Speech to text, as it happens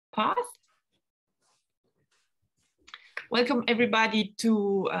path. Welcome everybody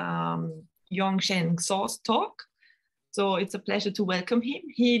to Yong Sheng Source Talk. So it's a pleasure to welcome him.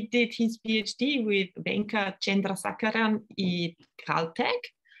 He did his PhD with Venka Chandrasekaran at Caltech.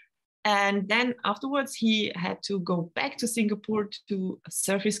 And then afterwards, he had to go back to Singapore to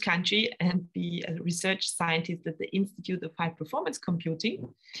serve his country and be a research scientist at the Institute of High Performance Computing.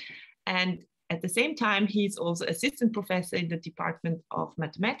 And at the same time, he's also assistant professor in the Department of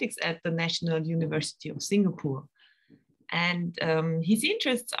Mathematics at the National University of Singapore. And his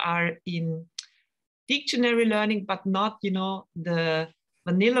interests are in dictionary learning, but not, the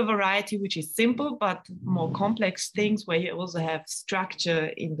vanilla variety, which is simple, but more complex things where you also have structure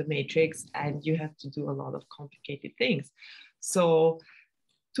in the matrix and you have to do a lot of complicated things. So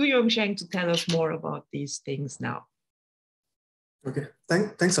to Yong Sheng to tell us more about these things now. Okay,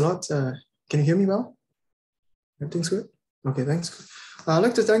 thanks a lot. Can you hear me well? Everything's good? Okay, thanks. I'd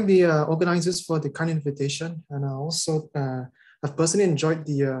like to thank the organizers for the kind invitation, and I also have personally enjoyed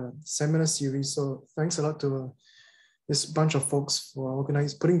the seminar series. So thanks a lot to this bunch of folks for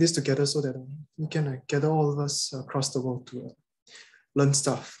putting this together so that we can gather all of us across the world to learn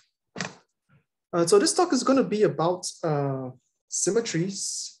stuff. So this talk is going to be about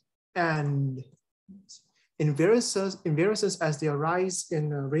symmetries and invariances as they arise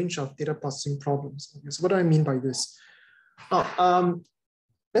in a range of data processing problems. So what do I mean by this?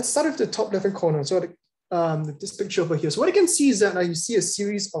 Let's start with the top left-hand corner. So this picture over here. So what you can see is that you see a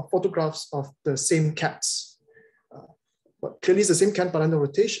series of photographs of the same cats. But clearly it's the same cat, but under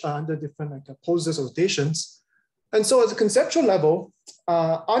rotation, under different poses or rotations. And so as a conceptual level,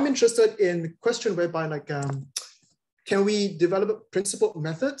 I'm interested in the question whereby can we develop principled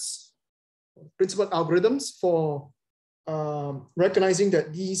methods, principled algorithms for recognizing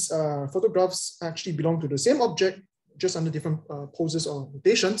that these photographs actually belong to the same object, just under different poses or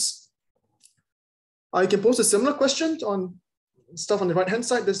rotations. I can pose a similar question on stuff on the right-hand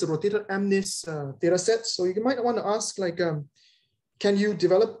side. There's the rotated MNIST data set. So you might want to ask, can you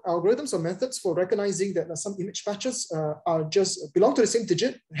develop algorithms or methods for recognizing that some image patches belong to the same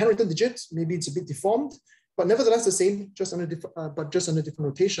digit, handwritten digit? Maybe it's a bit deformed, but nevertheless the same, just under different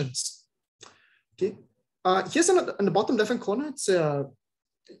rotations. Okay. Here's on the bottom left-hand corner. It's a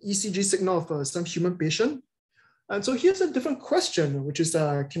ECG signal of some human patient. And so here's a different question, which is,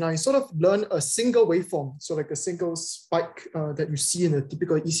 can I sort of learn a single waveform? So like a single spike that you see in a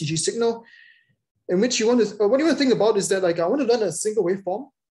typical ECG signal, in which you want to, what you want to think about is that I want to learn a single waveform.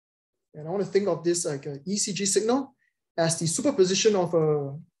 And I want to think of this like an ECG signal as the superposition of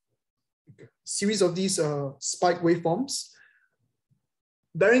a series of these spike waveforms.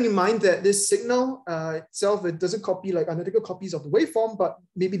 Bearing in mind that this signal itself, it doesn't copy like identical copies of the waveform, but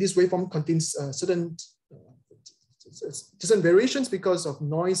maybe this waveform contains certain variations because of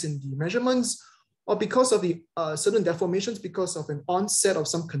noise in the measurements, or because of the certain deformations because of an onset of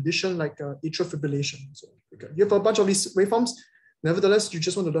some condition like atrial fibrillation. So you have a bunch of these waveforms. Nevertheless, you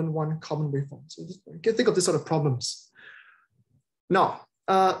just want to learn one common waveform. So you can think of this sort of problems. Now,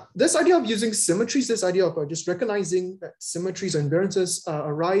 this idea of using symmetries, this idea of just recognizing that symmetries or invariances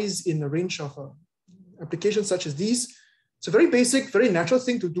arise in a range of applications such as these. It's a very basic, very natural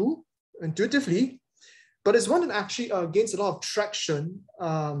thing to do intuitively. But it's one that actually gains a lot of traction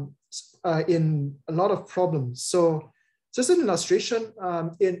in a lot of problems. So just an illustration,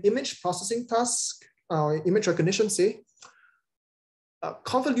 in image processing tasks, image recognition, say,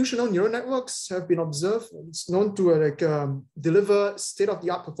 convolutional neural networks have been observed. It's known to deliver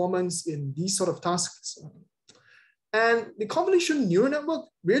state-of-the-art performance in these sort of tasks. And the convolutional neural network,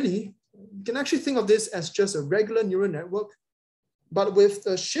 really, you can actually think of this as just a regular neural network, but with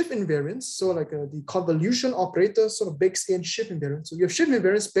a shift invariance. So like the convolution operator sort of bakes in shift invariance. So you have shift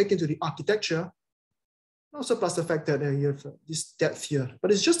invariance baked into the architecture, also plus the fact that you have this depth here. But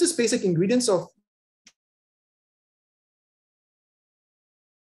it's just this basic ingredients of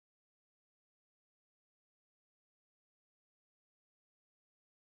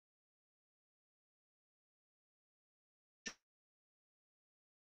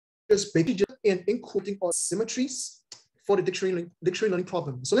just baking in encoding or symmetries for the dictionary learning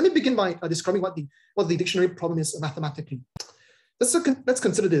problem. So let me begin by describing what the dictionary problem is mathematically. Let's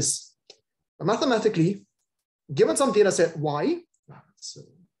consider this. Mathematically, given some data set Y, so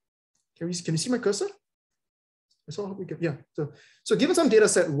can you see my cursor? So given some data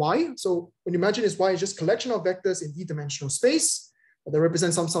set Y, so when you imagine this Y is just collection of vectors in d-dimensional space that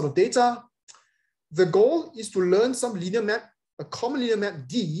represent some sort of data, the goal is to learn some linear map, a common linear map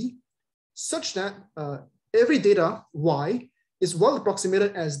D, such that every data Y is well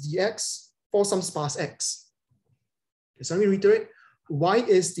approximated as dx for some sparse x. Okay, so let me reiterate. Y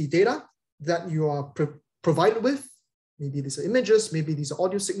is the data that you are provided with. Maybe these are images, maybe these are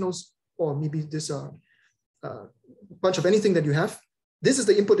audio signals, or maybe this are a bunch of anything that you have. This is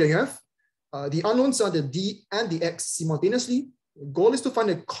the input that you have. The unknowns are the D and the X simultaneously. The goal is to find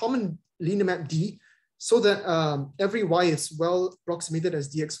a common linear map D so that every Y is well approximated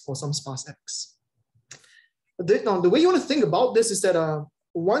as dx for some sparse X. Now, the way you want to think about this is that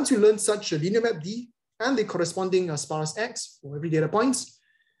once you learn such a linear map D and the corresponding sparse X for every data points,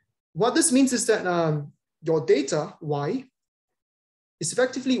 what this means is that your data, Y, is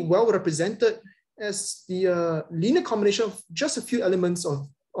effectively well represented as the linear combination of just a few elements of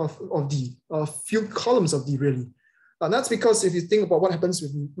D, a few columns of D, really. And that's because if you think about what happens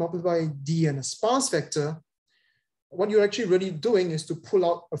when you multiply D and a sparse vector, what you're actually really doing is to pull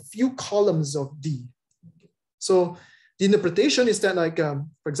out a few columns of D. So the interpretation is that, like,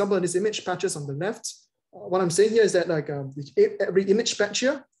 for example, this image patches on the left, what I'm saying here is that, like, every image patch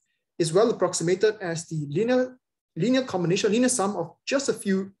here is well approximated as the linear combination, linear sum of just a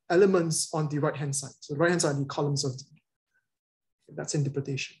few elements on the right-hand side. So the right-hand side are the columns of D. That's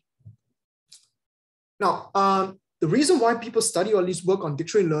interpretation. Now, the reason why people study or at least work on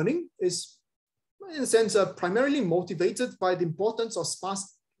dictionary learning is, in a sense, primarily motivated by the importance of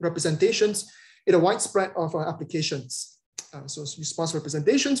sparse representations in a wide spread of applications. So we use sparse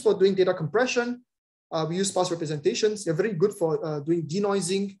representations for doing data compression. We use sparse representations. They're very good for doing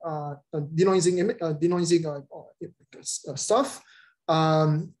denoising stuff,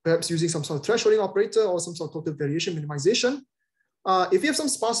 perhaps using some sort of thresholding operator or some sort of total variation minimization. If you have some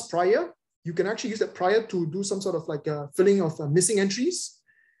sparse prior, you can actually use that prior to do some sort of like filling of missing entries.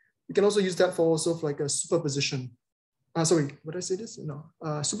 You can also use that for also like a superposition. Sorry, what did I say this? No,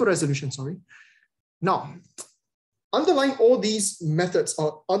 super resolution, sorry. Now, underlying all these methods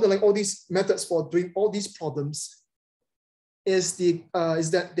for doing all these problems is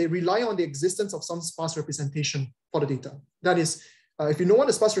that they rely on the existence of some sparse representation for the data. That is, if you know what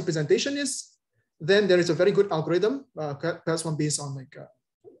a sparse representation is, then there is a very good algorithm, perhaps one based on like,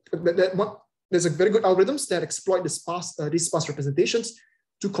 there's a very good algorithms that exploit these sparse representations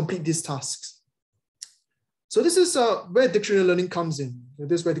to complete these tasks. So this is where dictionary learning comes in.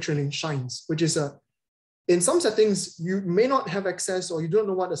 This is where dictionary learning shines, which is in some settings, you may not have access or you don't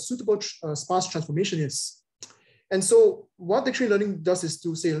know what a suitable sparse transformation is. And so what dictionary learning does is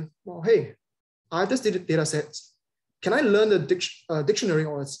to say, well, hey, I have this data set. Can I learn the dictionary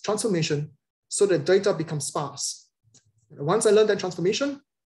or its transformation so that data becomes sparse? Once I learn that transformation,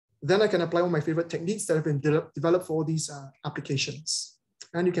 then I can apply all my favorite techniques that have been developed for all these applications.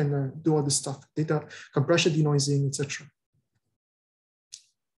 And you can do all this stuff, data compression, denoising, etc.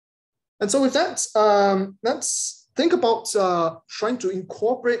 And so with that, let's think about trying to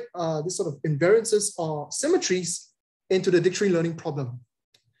incorporate this sort of invariances or symmetries into the dictionary learning problem.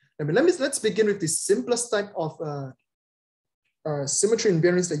 Let's begin with the simplest type of symmetry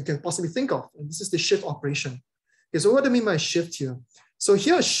invariance that you can possibly think of. And this is the shift operation. Okay, so what do I mean by shift here? So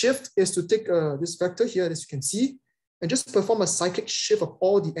here a shift is to take this vector here, as you can see, and just perform a cyclic shift of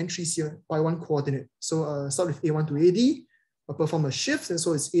all the entries here by one coordinate. So start with A1 to AD, perform a shift, and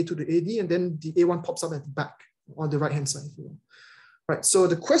so it's A2 to AD, and then the A1 pops up at the back on the right-hand side. Right, so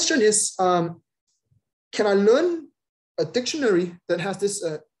the question is, can I learn a dictionary that has this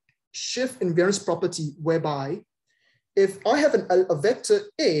shift invariance property whereby if I have a vector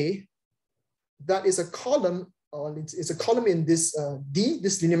A that is a column, or it's a column in this D,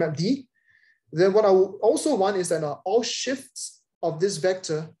 this linear map D, then what I also want is that all shifts of this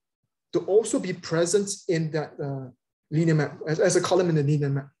vector to also be present in that linear map as a column in the linear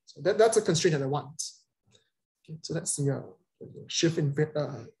map. So that's a constraint that I want. Okay, so that's the shift in.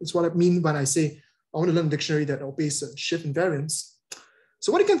 It's what I mean when I say I want to learn a dictionary that obeys shift invariance.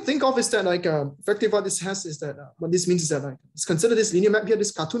 So what you can think of is that, like, effectively what this has is that what this means is that, like, let's consider this linear map here,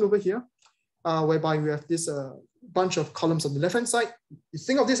 this cartoon over here, whereby we have this bunch of columns on the left-hand side. You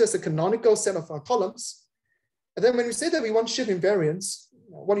think of this as a canonical set of columns. And then when we say that we want shift invariance,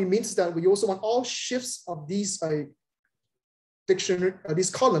 what it means is that we also want all shifts of these these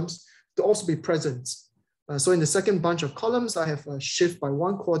columns to also be present. So in the second bunch of columns, I have a shift by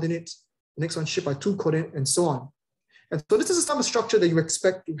one coordinate, the next one shift by two coordinate, and so on. And so this is the type of structure that you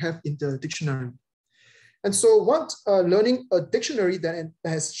expect to have in the dictionary. And so what learning a dictionary that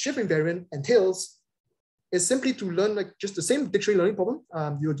has shift invariant entails is simply to learn like just the same dictionary learning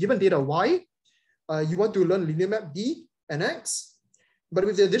problem. You're given data Y, you want to learn linear map D and X, but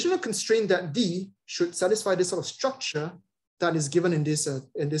with the additional constraint that D should satisfy this sort of structure that is given in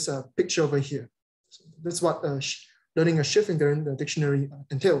this picture over here. So that's what learning a shift invariant dictionary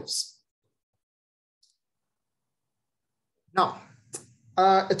entails. Now,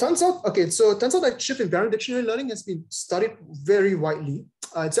 It turns out, okay, so it turns out that shift invariant dictionary learning has been studied very widely.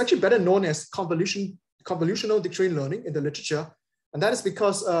 It's actually better known as convolutional dictionary learning in the literature. And that is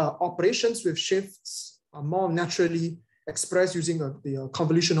because operations with shifts are more naturally expressed using the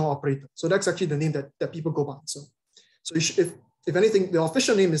convolutional operator. So that's actually the name that people go by. So if anything, the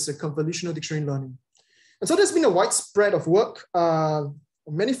official name is convolutional dictionary learning. And so there's been a widespread of work on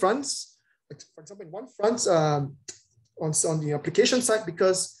many fronts. For example, in one front, on the application side,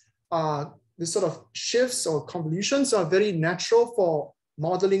 because this sort of shifts or convolutions are very natural for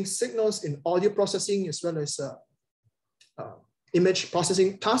modeling signals in audio processing as well as image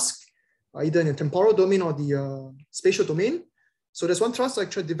processing tasks, either in the temporal domain or the spatial domain. So there's one thrust to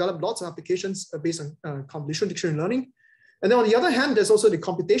actually develop lots of applications based on convolutional dictionary learning. And then on the other hand, there's also the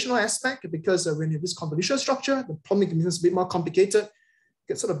computational aspect, because when you have this convolutional structure, the problem becomes a bit more complicated,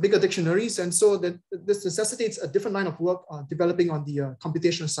 get sort of bigger dictionaries. And so this necessitates a different line of work developing on the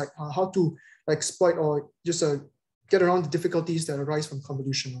computational side, how to exploit or just get around the difficulties that arise from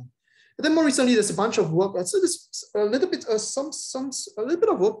convolutional. And then more recently, there's a bunch of work. So there's a little bit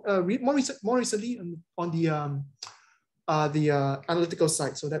of work more recently on the analytical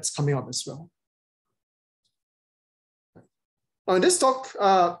side. So that's coming up as well. In this talk,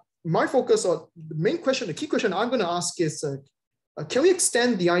 my focus, or the main question, the key question I'm going to ask is, can we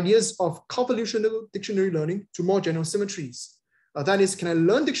extend the ideas of convolutional dictionary learning to more general symmetries? That is, can I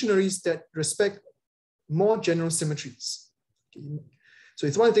learn dictionaries that respect more general symmetries? Okay. So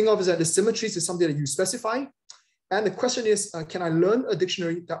it's one thing of is that the symmetries is something that you specify. And the question is, can I learn a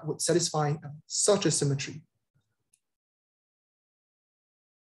dictionary that would satisfy such a symmetry?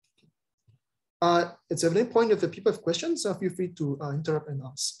 It's at any point if the people have questions, feel free to interrupt and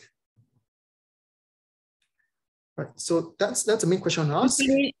ask. Right, so that's the main question I ask.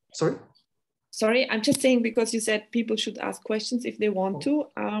 Sorry, I'm just saying, because you said people should ask questions if they want to.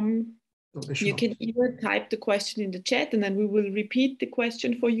 You can either type the question in the chat and then we will repeat the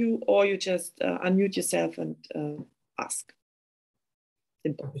question for you, or you just unmute yourself and ask.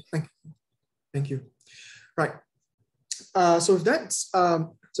 Simple. Okay, thank you. Right. So that's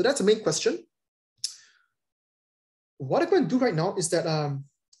the main question. What I'm going to do right now is that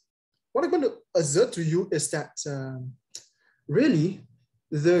what I'm going to assert to you is that really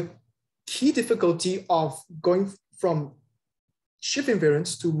the key difficulty of going from shift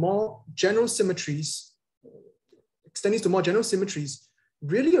invariance to more general symmetries, extending to more general symmetries,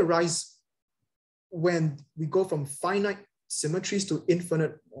 really arise when we go from finite symmetries to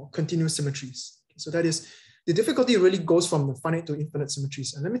infinite or continuous symmetries. So that is, the difficulty really goes from the finite to infinite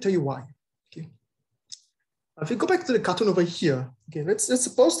symmetries. And let me tell you why. Okay. If you go back to the cartoon over here, okay, let's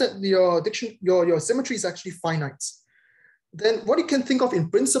suppose that your symmetry is actually finite. Then what you can think of in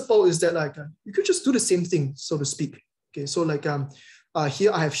principle is that you could just do the same thing, so to speak. Okay, so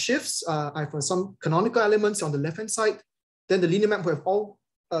here I have shifts. I have some canonical elements on the left-hand side. Then the linear map will have all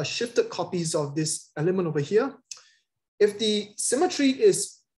shifted copies of this element over here. If the symmetry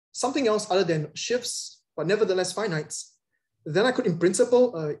is something else other than shifts, but nevertheless finite, then I could, in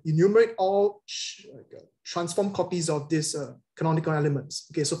principle, enumerate all transform copies of these canonical elements.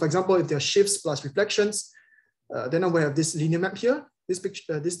 Okay, so for example, if there are shifts plus reflections, then I will have this linear map here,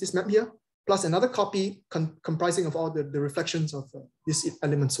 this map here, plus another copy comprising of all the reflections of this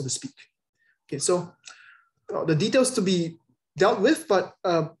element, so to speak. Okay, so the details to be dealt with, but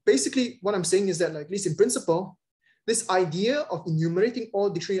basically what I'm saying is that, at least in principle, this idea of enumerating all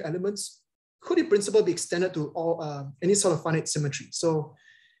dictionary elements could in principle be extended to all any sort of finite symmetry. So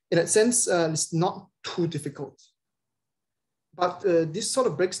in that sense, it's not too difficult. But this sort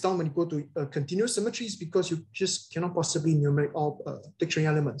of breaks down when you go to continuous symmetries, because you just cannot possibly enumerate all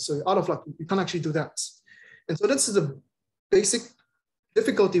dictionary elements. So out of luck, you can't actually do that. And so that's the basic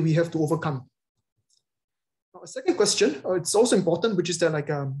difficulty we have to overcome. Now, a second question, it's also important, which is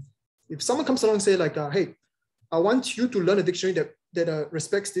that if someone comes along and say hey, I want you to learn a dictionary that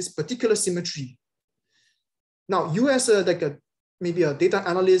respects this particular symmetry. Now, you as maybe a data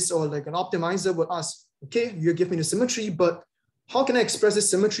analyst or an optimizer would ask, okay, you give me the symmetry, but how can I express this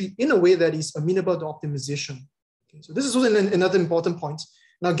symmetry in a way that is amenable to optimization? Okay, so this is also another important point.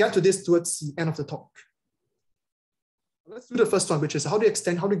 And I'll get to this towards the end of the talk. Let's do the first one, which is how do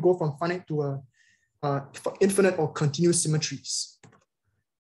you go from finite to infinite or continuous symmetries?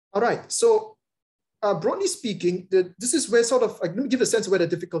 All right, so broadly speaking, this is where let me give a sense of where the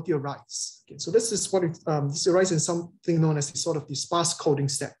difficulty arises. Okay, so this is what this arises in something known as the sparse coding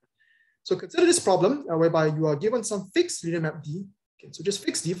step. So consider this problem whereby you are given some fixed linear map D. Okay, so just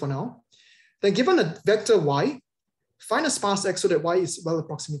fix D for now. Then given a vector Y, find a sparse X so that Y is well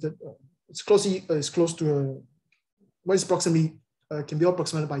approximated. It's close to what is approximately can be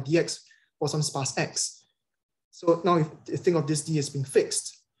approximated by dx for some sparse x. So now if you think of this d as being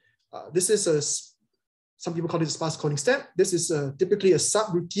fixed, this is some people call it a sparse coding step. This is typically a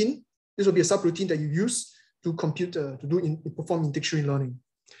subroutine. This will be a subroutine that you use to compute, perform in dictionary learning.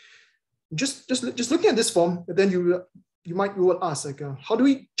 Just looking at this form, then you will ask, like, how do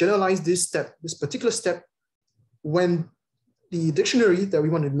we generalize this step, this particular step, when the dictionary that we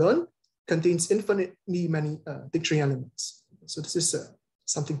want to learn contains infinitely many dictionary elements? So this is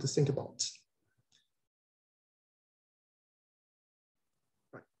something to think about.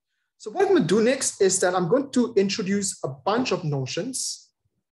 Right. So what I'm going to do next is that I'm going to introduce a bunch of notions,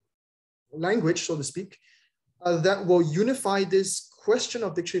 language, so to speak, that will unify this question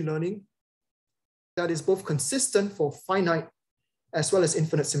of dictionary learning that is both consistent for finite as well as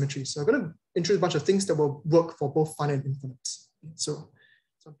infinite symmetry. So I'm going to introduce a bunch of things that will work for both finite and infinite. So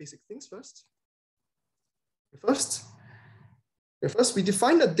some basic things first. First, we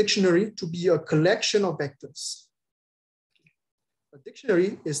define a dictionary to be a collection of vectors. A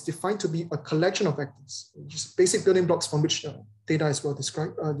dictionary is defined to be a collection of vectors, just basic building blocks from which data is well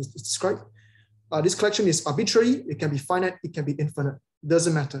described. This collection is arbitrary, it can be finite, it can be infinite,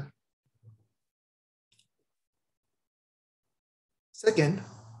 doesn't matter. Second,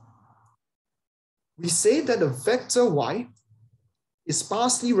 we say that a vector y is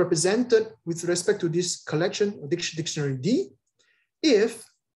sparsely represented with respect to this collection or dictionary D if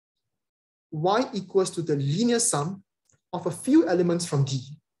y equals to the linear sum of a few elements from D.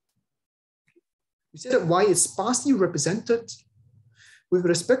 We say that y is sparsely represented with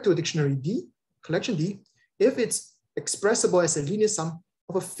respect to a dictionary D, collection D, if it's expressible as a linear sum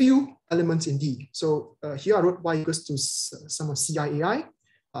of a few elements in D. So here I wrote y equals to sum of CI AI.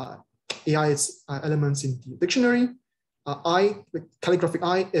 AI is elements in the dictionary. I, the calligraphic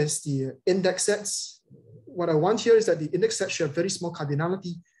I, is the index sets. What I want here is that the index set should have very small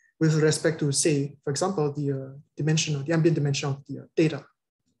cardinality with respect to, say, for example, the dimension or the ambient dimension of the data.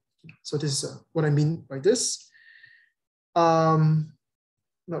 So this is what I mean by this.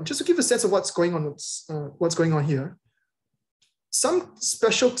 Now, just to give a sense of what's going on here, some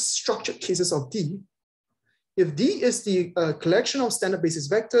special structured cases of D, if D is the collection of standard basis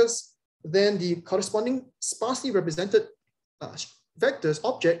vectors, then the corresponding sparsely represented vectors,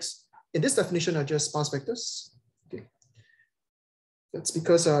 objects, in this definition are just sparse vectors. Okay. That's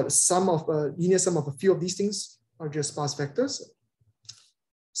because linear sum of a few of these things are just sparse vectors.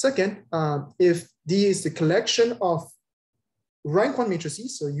 Second, if D is the collection of rank 1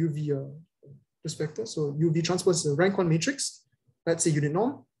 matrices, so UV this vector, so UV transpose is a rank 1 matrix, let's say unit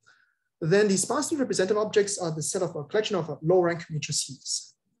norm, then the sparsely represented objects are the set of a collection of low rank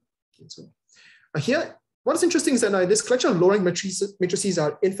matrices. Okay, so here, what is interesting is that this collection of low rank matrices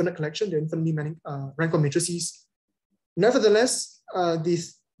are infinite collection, they're infinitely many rank 1 matrices. Nevertheless,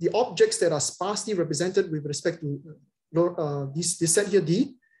 the objects that are sparsely represented with respect to this set here,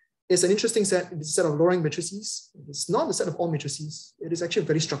 D, is an interesting set. It's a set of low rank matrices. It's not the set of all matrices. It is actually a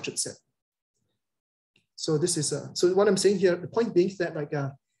very structured set. So this is so what I'm saying here. The point being that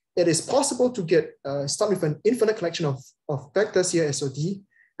it is possible to get start with an infinite collection of vectors here, SOD,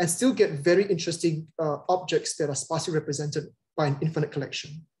 and still get very interesting objects that are sparsely represented by an infinite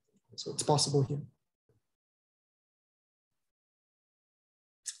collection. So it's possible here.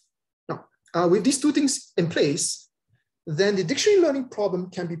 Now, with these two things in place, then the dictionary learning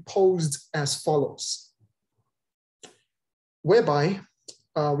problem can be posed as follows, whereby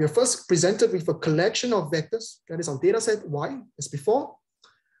we are first presented with a collection of vectors. That is our data set Y, as before.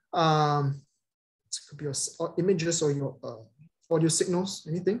 It could be your images or your audio signals,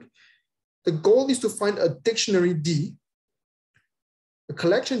 anything. The goal is to find a dictionary D, a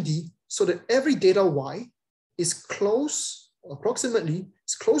collection D, so that every data Y is close, approximately,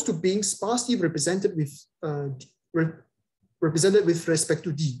 is close to being sparsely represented with respect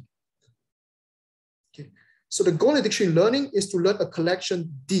to D. Okay. So the goal of dictionary learning is to learn a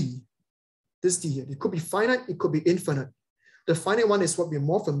collection D. This D here. It could be finite, it could be infinite. The finite one is what we're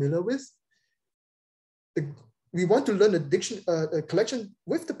more familiar with. We want to learn a collection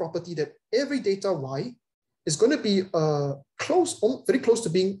with the property that every data Y is going to be very close to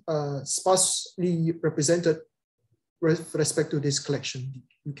being sparsely represented with respect to this collection D.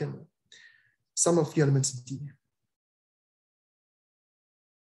 You can sum of the elements in D.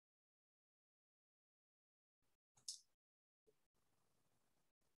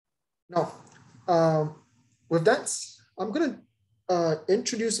 Now, with that, I'm going to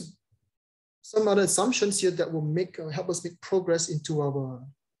introduce some other assumptions here that will help us make progress into our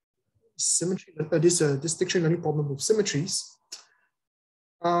symmetry, this dictionary learning problem with symmetries.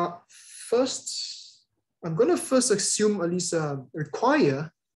 First, I'm going to first assume, at least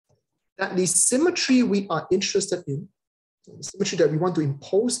require, that the symmetry we are interested in, the symmetry that we want to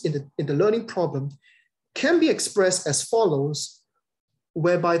impose in the learning problem, can be expressed as follows,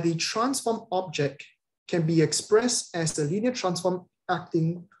 whereby the transform object can be expressed as a linear transform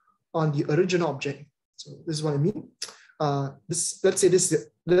acting on the original object. So this is what I mean. Let's say this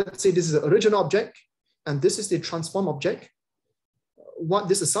is the original object, and this is the transform object. What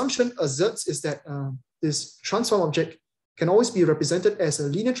this assumption asserts is that this transform object can always be represented as a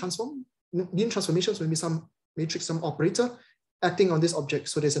linear transformation, so maybe some matrix, some operator acting on this object.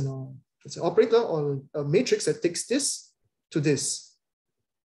 So there's an operator or a matrix that takes this to this.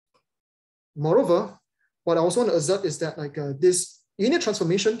 Moreover, what I also want to assert is that this linear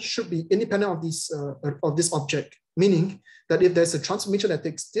transformation should be independent of this object, meaning that if there's a transformation that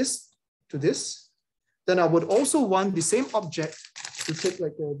takes this to this, then I would also want the same object to take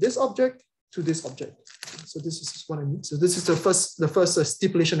this object to this object. So this is what I mean. So this is the first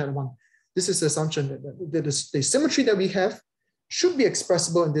stipulation that I want. This is the assumption that the symmetry that we have should be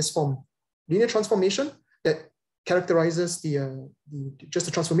expressible in this form. Linear transformation that characterizes just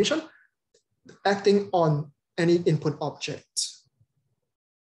the transformation acting on any input object.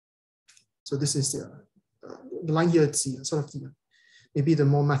 So this is the line here. It's sort of maybe the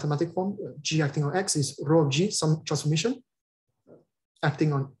more mathematical form. G acting on X is rho of G, some transformation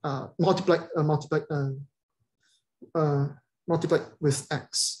acting on multiplied with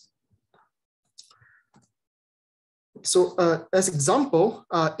X. So as example,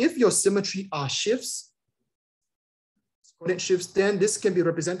 if your symmetry are shifts, coordinate shifts, then this can be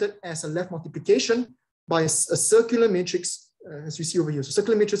represented as a left multiplication by a circular matrix, as you see over here. So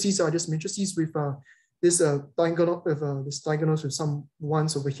circular matrices are just matrices with this diagonal with this diagonals with some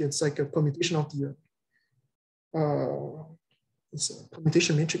ones over here. It's like a permutation of the it's a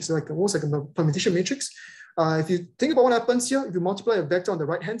permutation matrix, almost like a permutation matrix. If you think about what happens here, if you multiply a vector on the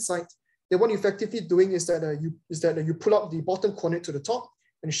right hand side, then what you're effectively doing is that you pull up the bottom coordinate to the top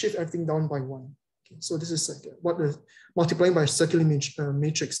and shift everything down by 1. Okay, so this is what the multiplying by a circular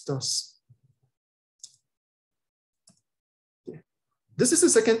matrix does. Okay. This is the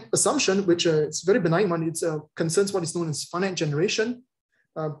second assumption, which it's a very benign one. It concerns what is known as finite generation.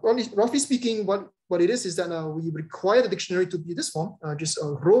 Roughly speaking, what it is that we require the dictionary to be this form, just a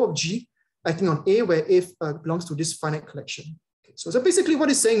row of G acting on A, where A belongs to this finite collection. Okay, so basically what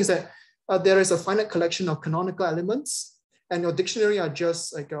it's saying is that there is a finite collection of canonical elements, and your dictionary are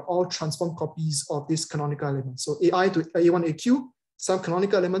just all transform copies of these canonical elements. So AI to A1, AQ, some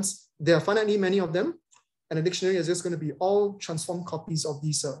canonical elements, there are finitely many of them, and the dictionary is just going to be all transform copies of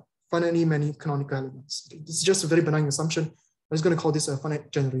these finitely many canonical elements. Okay, this is just a very benign assumption. I'm just going to call this a finite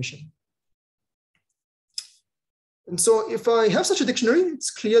generation. And so if I have such a dictionary,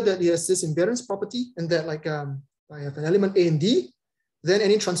 it's clear that it has this invariance property, and that I have an element A and D, then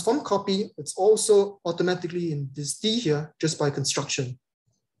any transform copy, it's also automatically in this D here just by construction.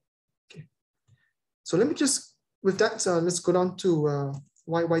 Okay. So let me just, with that, let's go down to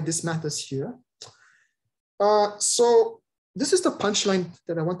why this matters here. So this is the punchline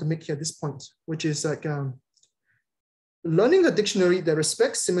that I want to make here at this point, which is learning a dictionary that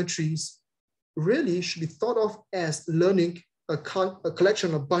respects symmetries really should be thought of as learning a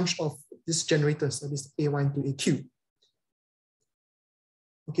collection, a bunch of these generators, that is A1 to AQ.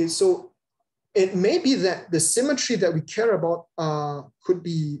 Okay, so it may be that the symmetry that we care about could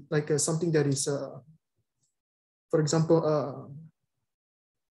be something that is, for example,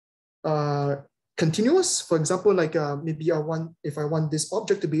 continuous. For example, maybe if I want this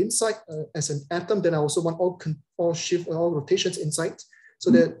object to be inside as an atom, then I also want all rotations inside,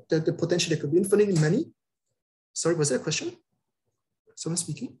 so that the potential there could be infinitely many. Sorry, was there a question? Someone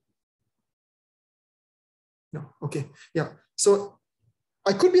speaking? No. Okay. Yeah. So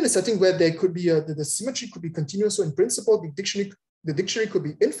I could be in a setting where there could be the symmetry could be continuous. So in principle, the dictionary could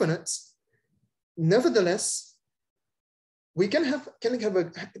be infinite. Nevertheless, we can have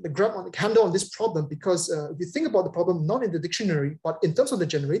a handle on this problem, because if you think about the problem not in the dictionary but in terms of the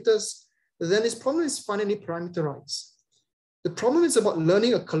generators, then this problem is finitely parameterized. The problem is about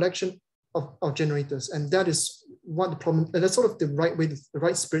learning a collection of generators, and that is what the problem. And that's sort of the right way, the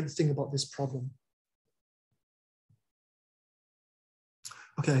right spirit to think about this problem.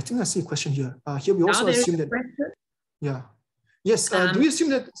 Okay, I think I see a question here. Here we also assume that. Yeah. Yes. Do we assume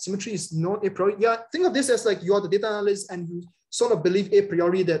that symmetry is not a priori? Yeah. Think of this as you are the data analyst, and you sort of believe a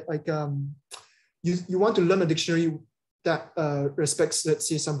priori that you want to learn a dictionary that respects, let's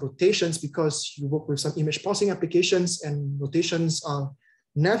say, some rotations, because you work with some image parsing applications, and rotations are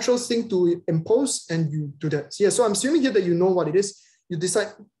natural thing to impose, and you do that. So, yeah. So I'm assuming here that you know what it is. you decide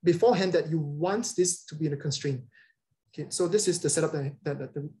beforehand that you want this to be the constraint. Okay, so this is the setup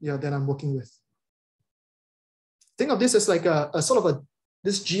that I'm working with. Think of this as like a sort of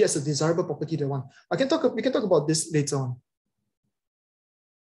this G as a desirable property that one. We can talk about this later on.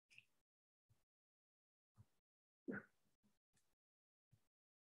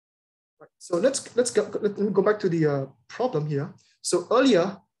 Right, so let me go back to the problem here. So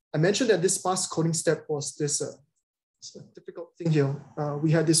earlier I mentioned that this sparse coding step was this difficult thing here. We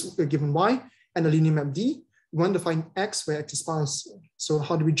had this given Y and a linear map D. We want to find X where X is sparse. So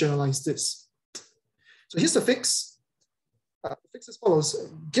how do we generalize this? So here's the fix. The fix as follows.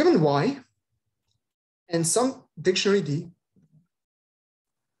 Given Y and some dictionary D,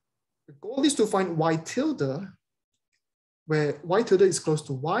 the goal is to find Y tilde where Y tilde is close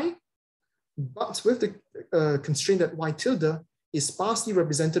to Y, but with the constraint that Y tilde is sparsely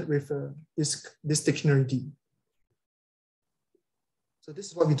represented with this dictionary D. So this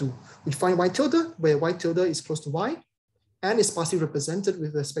is what we do. We find Y tilde where Y tilde is close to Y and is sparsely represented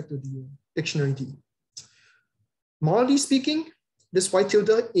with respect to the dictionary D. Morally speaking, this Y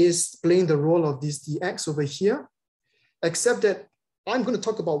tilde is playing the role of this dx over here, except that I'm going to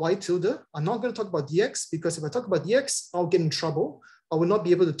talk about Y tilde. I'm not going to talk about dx because if I talk about dx, I'll get in trouble. I will not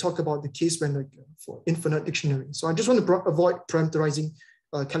be able to talk about the case when for infinite dictionary. So I just want to avoid parameterizing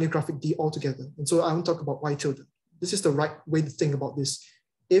calligraphic D altogether. And so I won't talk about Y tilde. This is the right way to think about this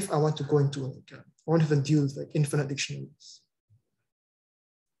if I want to go into I want to even deal with infinite dictionaries.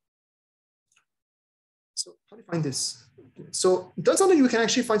 So how do you find this? Okay. So it turns out that you can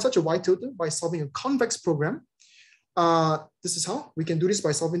actually find such a Y tilde by solving a convex program. This is how we can do this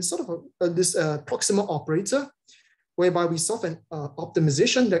by solving sort of this proximal operator, whereby we solve an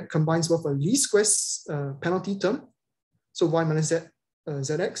optimization that combines both a least squares penalty term, so Y minus Z,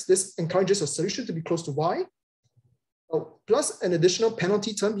 ZX. This encourages a solution to be close to Y, plus an additional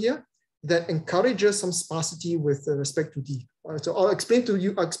penalty term here that encourages some sparsity with respect to D. So I'll explain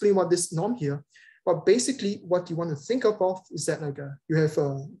what this norm here. But basically, what you want to think of is that you have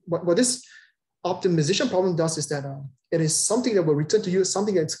what this optimization problem does is that it is something that will return to you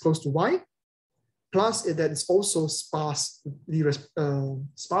something that's close to Y, plus that is also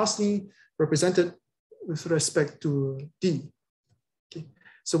sparsely represented with respect to D. Okay.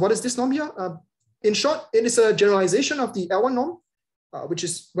 So what is this norm here? In short, it is a generalization of the L1 norm, which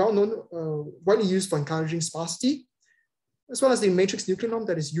is well known, widely used for encouraging sparsity, as well as the matrix nuclear norm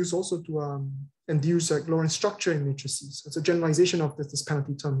that is used also to induce Lorentz structure in matrices. It's a generalization of this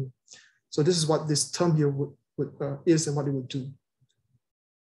penalty term here. So this is what this term here is and what it would do.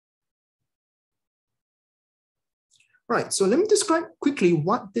 All right, so let me describe quickly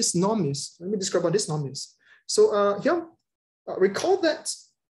what this norm is. Let me describe what this norm is. So here, recall that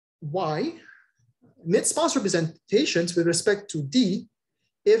Y needs sparse representations with respect to D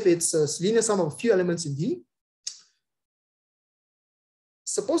if it's a linear sum of a few elements in D.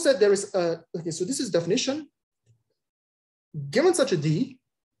 Suppose that there is a, okay, so this is definition. Given such a D,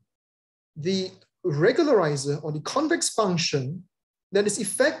 the regularizer or the convex function that is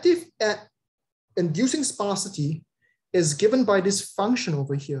effective at inducing sparsity is given by this function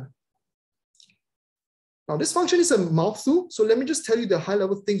over here. Now, this function is a mouthful, so let me just tell you the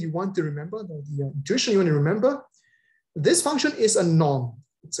high-level thing you want to remember, the intuition you want to remember. This function is a norm.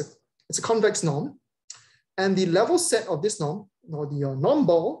 It's a convex norm, and the level set of this norm, or the norm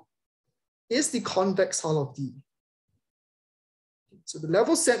ball, is the convex hull of D. So the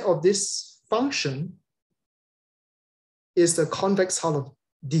level set of this function is the convex hull of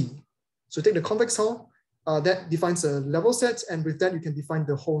D. So take the convex hull, that defines a level set, and with that you can define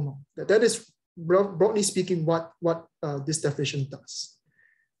the whole norm. That is broadly speaking what this definition does.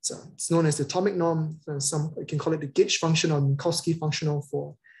 So it's known as the atomic norm. Some you can call it the gauge function or Minkowski functional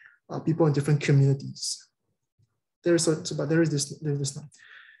for people in different communities. There is this norm.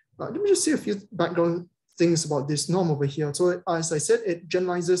 Let me just say a few background things about this norm over here. So as I said, it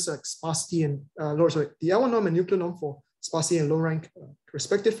generalizes sparsity and the L1 norm and nuclear norm for sparsity and low rank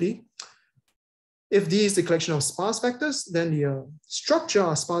respectively. If D is the collection of sparse vectors, then the structure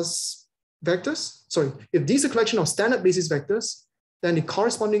are sparse vectors. Sorry, if D is a collection of standard basis vectors, then the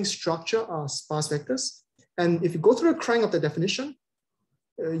corresponding structure are sparse vectors. And if you go through a crank of the definition,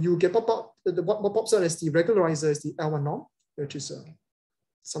 you get what pops out as the regularizer is the L1 norm, which is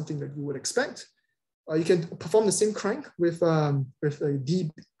something that you would expect. You can perform the same crank with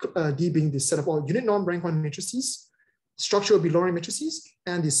D being the set of all unit norm rank 1 matrices. Structure will be low rank matrices,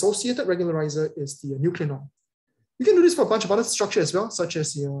 and the associated regularizer is the nuclear norm. You can do this for a bunch of other structures as well, such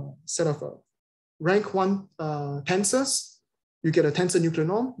as the set of rank 1 tensors. You get a tensor nuclear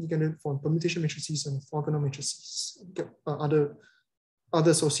norm. You can do it for permutation matrices and orthogonal matrices. You get other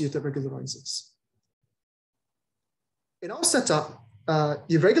other associated regularizers. In our setup,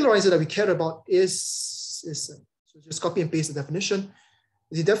 the regularizer that we care about is so just copy and paste the definition.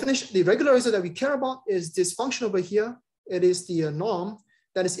 The regularizer that we care about is this function over here. It is the norm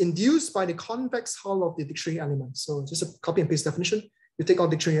that is induced by the convex hull of the dictionary element. So just a copy and paste definition. You take all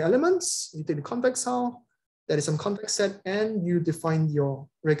dictionary elements, you take the convex hull, that is some convex set, and you define your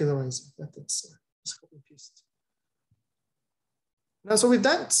regularizer. That's just copy and paste. Now, so with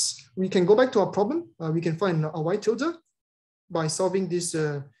that, we can go back to our problem. We can find a y tilde by solving this.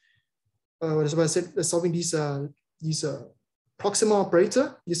 What I said, solving these proximal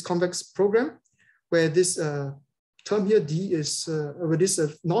operator, this convex program, where this term here d is where this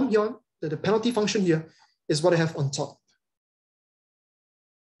norm here, the penalty function here is what I have on top.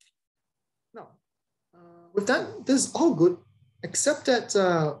 Now, with that, this is all good, except that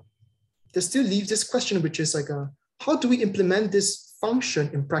there still leaves this question, which is like, how do we implement this function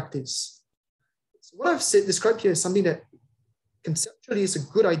in practice? So what I've described here is something that conceptually is a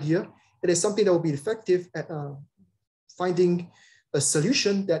good idea. It is something that will be effective at finding a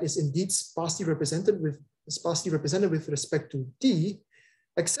solution that is indeed sparsely represented with respect to d,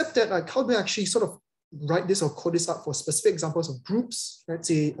 except that like, how do I actually sort of write this or code this up for specific examples of groups? Let's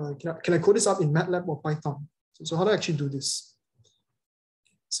say, can I code this up in MATLAB or Python? So how do I actually do this?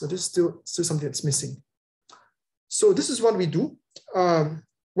 So this is still something that's missing. So this is what we do.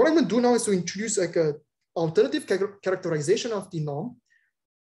 What I'm going to do now is to introduce like a alternative characterization of the norm,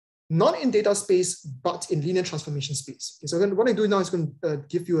 not in data space, but in linear transformation space. Okay, so then what I do now is going to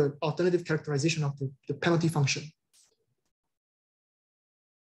give you an alternative characterization of the penalty function.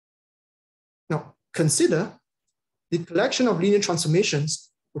 Now, consider the collection of linear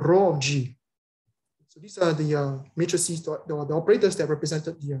transformations, rho of G. So these are the matrices, the operators that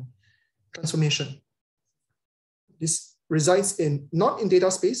represented the transformation. This resides not in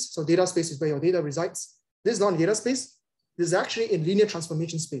data space. So data space is where your data resides. This is not in data space. This is actually in linear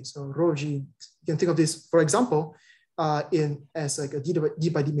transformation space. So rho of G, you can think of this, for example, as like a D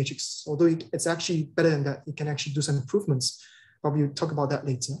by D matrix. Although it's actually better than that, you can actually do some improvements. But we'll talk about that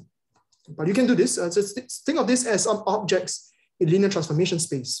later. But you can do this. Just think of this as some objects in linear transformation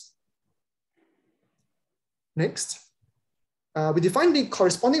space. Next, we define the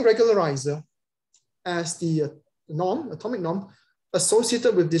corresponding regularizer as the norm, atomic norm,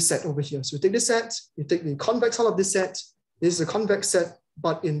 associated with this set over here. So you take this set, you take the convex hull of this set. This is a convex set,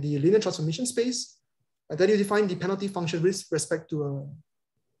 but in the linear transformation space. And then you define the penalty function with respect to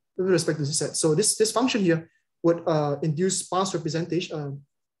this set. So this function here would induce sparse representation,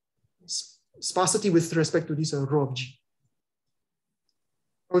 sparsity with respect to this rho of G.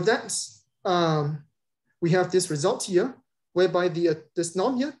 With that, we have this result here, whereby this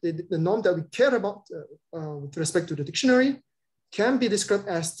norm here, the norm that we care about with respect to the dictionary, can be described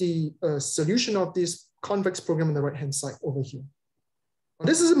as the solution of this convex program on the right-hand side over here. Now,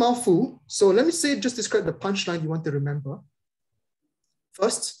 this is a mouthful, so let me just describe the punchline you want to remember.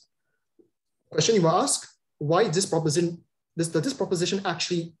 First, question you will ask, why does this proposition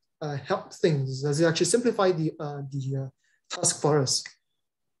actually help things? Does it actually simplify the task for us?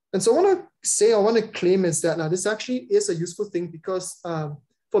 And so I want to claim is that this actually is a useful thing because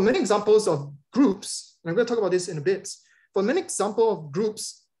for many examples of groups, and I'm going to talk about this in a bit, for many examples of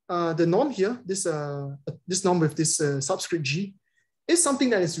groups, the norm here, this norm with this subscript G, is something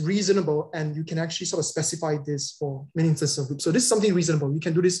that is reasonable, and you can actually sort of specify this for many instances of groups. So this is something reasonable. You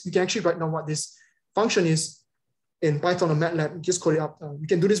can do this. You can actually write down what this function is in Python or MATLAB. Just code it up. You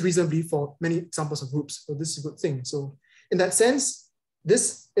can do this reasonably for many examples of groups. So this is a good thing. So in that sense,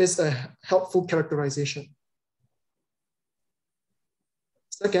 this is a helpful characterization.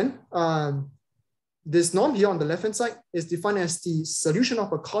 Second, this norm here on the left-hand side is defined as the solution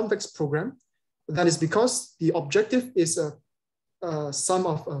of a convex program. That is because the objective is a sum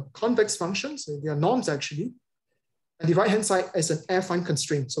of convex functions. So they are norms actually. And the right-hand side is an affine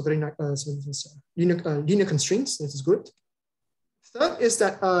constraint. So very nice, linear constraints. This is good. Third is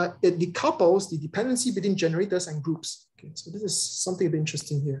that it decouples the dependency between generators and groups. Okay, so this is something a bit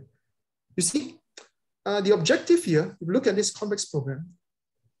interesting here. You see, the objective here, if you look at this convex program,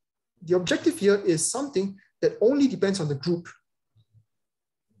 the objective here is something that only depends on the group.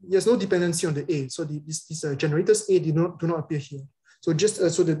 There's no dependency on the A. So these generators A do not appear here. So just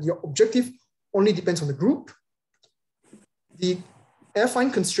so that the objective only depends on the group. The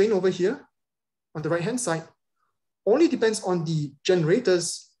affine constraint over here on the right-hand side only depends on the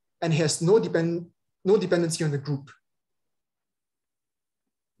generators and has no dependency on the group.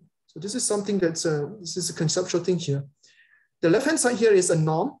 So this is something that's this is a conceptual thing here. The left-hand side here is a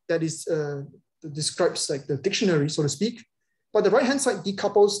norm that is describes like the dictionary, so to speak. but the right-hand side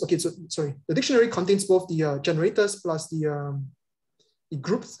decouples, okay, so sorry, the dictionary contains both the generators plus the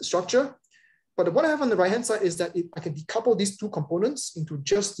group structure. But what I have on the right-hand side is that I can decouple these two components into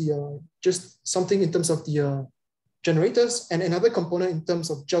just something in terms of the generators and another component in terms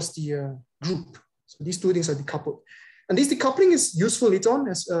of just the group. So these two things are decoupled. And this decoupling is useful later on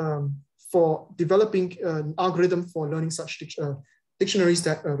as for developing an algorithm for learning such dictionaries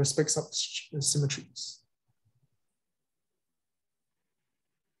that respect such symmetries.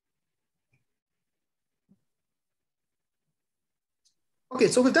 Okay,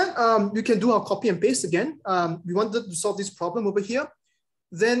 so with that, we can do our copy and paste again. We wanted to solve this problem over here.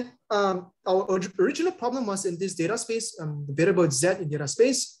 Then our original problem was in this data space, the variable z in data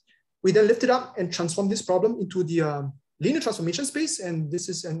space. We then lifted up and transformed this problem into the linear transformation space. And this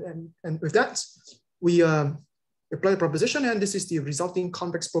is, and with that, we apply the proposition, and this is the resulting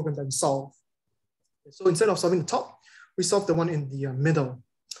convex program that we solve. So instead of solving the top, we solve the one in the middle.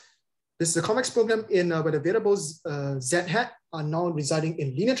 This is a convex program in where the variables z hat are now residing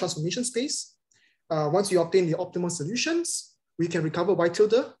in linear transformation space. Once we obtain the optimal solutions, we can recover y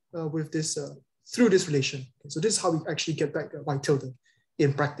tilde with this through this relation. So this is how we actually get back y tilde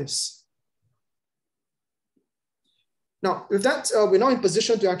in practice. Now, with that, we're now in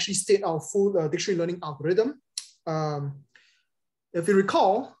position to actually state our full dictionary learning algorithm. If you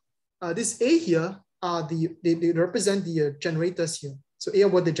recall, this A here are they represent the generators here. So A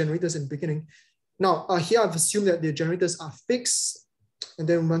were the generators in the beginning. Now, here I've assumed that the generators are fixed. And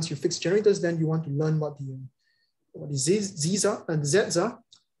then once you fix generators, then you want to learn what the Z's are and Z's are.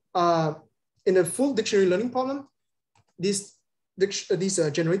 In the full dictionary learning problem, these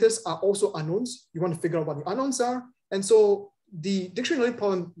generators are also unknowns. You want to figure out what the unknowns are. And so the dictionary learning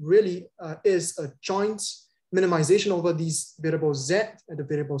problem really is a joint minimization over these variables Z and the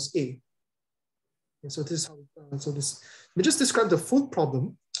variables A. And so this is how, let me just describe the full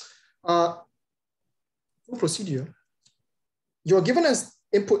problem. Full procedure. You are given as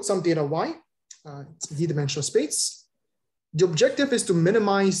input some data Y, it's D-dimensional space. The objective is to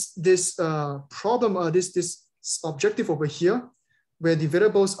minimize this problem, this objective over here, where the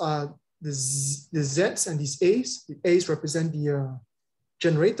variables are the Z's and these A's. The A's represent the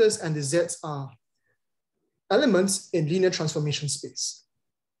generators and the Z's are elements in linear transformation space.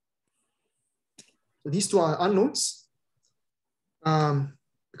 So these two are unknowns.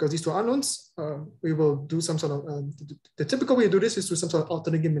 Because these two are unknowns, we will do some sort of, the typical way to do this is through some sort of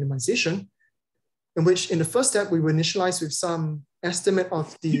alternative minimization, in which in the first step, we will initialize with some estimate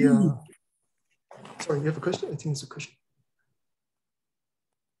of the, sorry, you have a question? I think it's a question.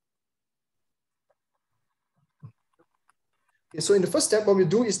 Okay, so in the first step, what we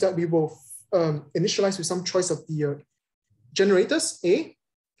do is that we will initialize with some choice of the generators, A.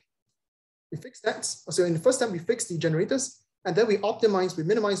 We fix that. So in the first step, we fix the generators, and then we optimize, we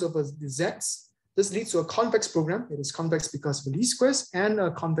minimize over the Z's. This leads to a convex program. It is convex because of the least squares and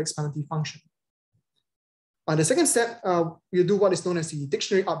a convex penalty function. The second step, we'll do what is known as the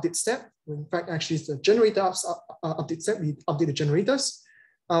dictionary update step. In fact, actually, it's the generator update step. We update the generators.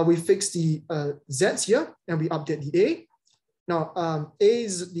 We fix the Z's here, and we update the A. Now,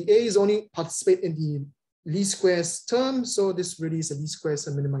 the A's only participate in the least squares term, so this really is a least squares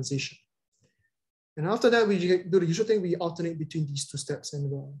minimization. And after that, we do the usual thing. We alternate between these two steps,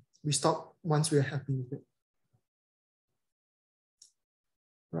 and we stop once we are happy with it.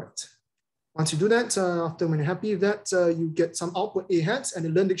 Right. Once you do that, after when you're happy with that, you get some output A hats, and the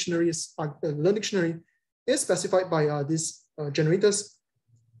learn dictionary is specified by these generators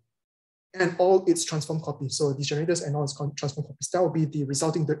and all its transform copies. So these generators and all its transform copies, that will be the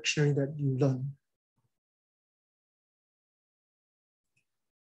resulting dictionary that you learn.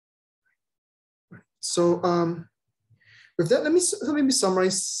 So with that, let me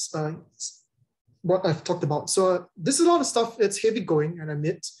summarize what I've talked about. So this is a lot of stuff that's heavy going, and I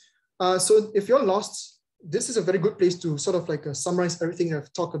admit. So if you're lost, this is a very good place to sort of like summarize everything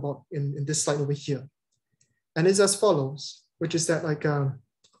I've talked about in this slide over here. And it's as follows, which is that like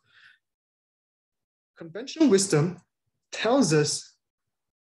conventional wisdom tells us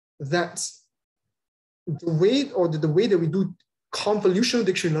that the way that we do convolutional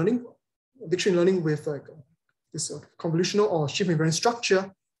dictionary learning with like this convolutional or shift invariant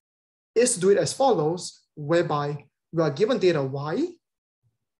structure is to do it as follows, whereby we are given data Y,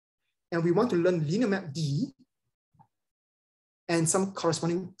 and we want to learn linear map D and some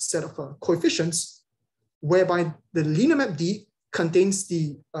corresponding set of coefficients, whereby the linear map D contains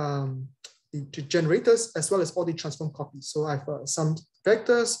the generators as well as all the transform copies. So I have some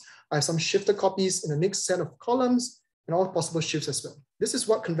vectors, I have some shifter copies in the next set of columns, and all possible shifts as well. This is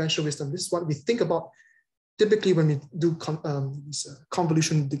what conventional wisdom, this is what we think about typically when we do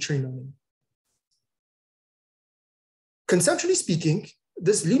convolutional dictionary learning. Conceptually speaking,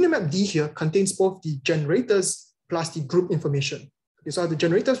 this linear map D here contains both the generators plus the group information. Okay, so I have the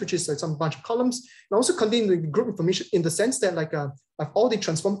generators, which is some bunch of columns, and also contain the group information in the sense that I have all the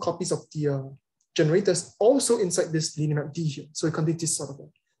transformed copies of the generators also inside this linear map D here. So it contains this sort of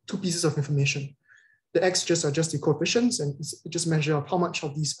two pieces of information. The X are just the coefficients, and it just measure how much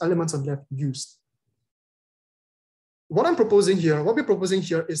of these elements on the left used. What we're proposing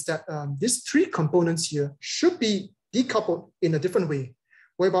here is that these three components here should be decoupled in a different way,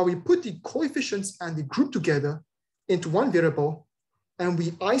 whereby we put the coefficients and the group together into one variable, and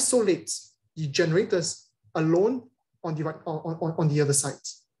we isolate the generators alone on the right, on the other side.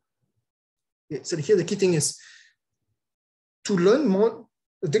 Okay, so here the key thing is to learn more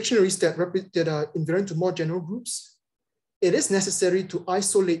dictionaries that are invariant to more general groups. It is necessary to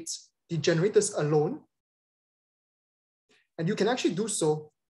isolate the generators alone, and you can actually do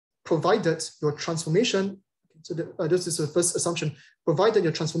so provided your transformation. So this is the first assumption, provided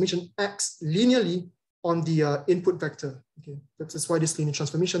your transformation acts linearly on the input vector. Okay, that's why this linear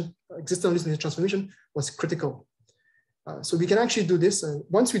transformation, existence of this linear transformation was critical. So we can actually do this.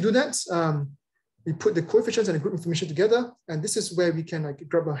 Once we do that, we put the coefficients and the group information together, and this is where we can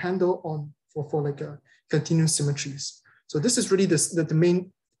grab a handle on for continuous symmetries. So this is really the main,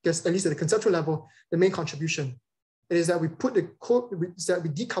 I guess, at least at the conceptual level, the main contribution. It is that we put we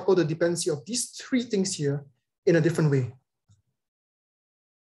decouple the dependency of these three things here in a different way.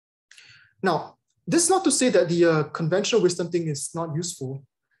 Now, this is not to say that the conventional wisdom thing is not useful.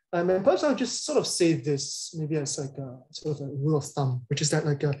 And perhaps I'll just sort of say this maybe as sort of a rule of thumb, which is that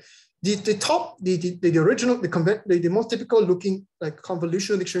the original, the most typical looking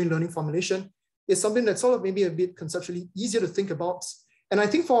convolutional dictionary learning formulation is something that's sort of maybe a bit conceptually easier to think about. And I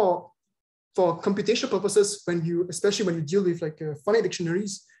think for computational purposes, especially when you deal with finite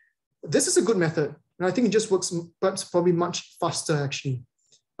dictionaries, this is a good method. And I think it just works perhaps probably much faster actually.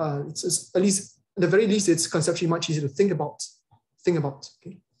 It's at least, at the very least, it's conceptually much easier to think about.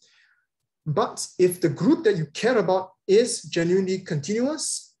 Okay? But if the group that you care about is genuinely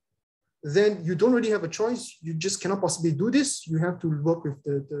continuous, then you don't really have a choice. You just cannot possibly do this. You have to work with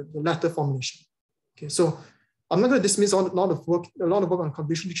the latter formulation. Okay, so I'm not going to dismiss a lot of work on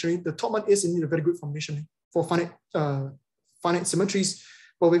convolutional dictionary. The top one is indeed a very good formulation for finite symmetries,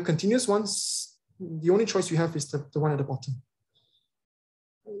 but with continuous ones, the only choice you have is the one at the bottom.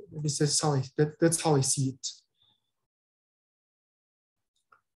 That's how I see it.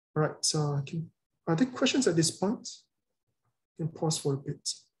 All right, so are there questions at this point? You can pause for a bit.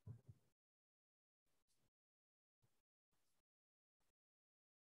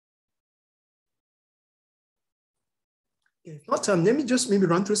 If not, let me just maybe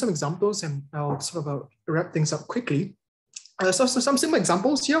run through some examples and I'll sort of wrap things up quickly. So some simple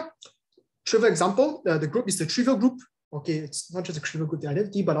examples here. Trivial example, the group is the trivial group. Okay, it's not just a trivial group, the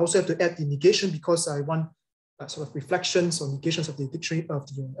identity, but I also have to add the negation because I want sort of reflections or negations of the dictionary of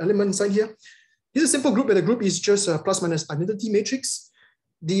the element inside here. This is a simple group where the group is just a plus minus identity matrix.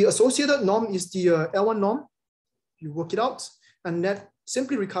 The associated norm is the L1 norm. You work it out, and that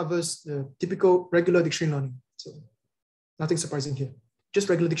simply recovers the typical regular dictionary learning. So nothing surprising here, just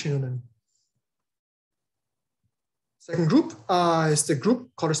regular dictionary learning. Second group is the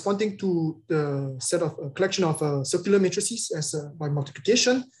group corresponding to the set of collection of circular matrices as by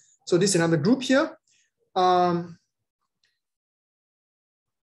multiplication. So this is another group here.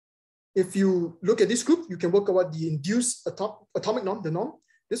 If you look at this group, you can work out what the induced atomic norm, the norm.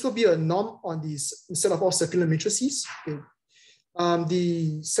 This will be a norm on the set of all circular matrices. Okay.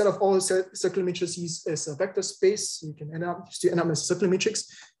 The set of all circular matrices is a vector space. You can still end up as a circular matrix.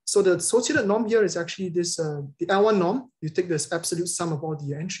 So the associated norm here is actually this, the L1 norm. You take this absolute sum of all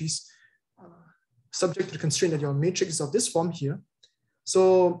the entries subject to the constraint that your matrix is of this form here.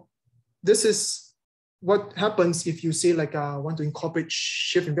 So this is what happens if you say want to incorporate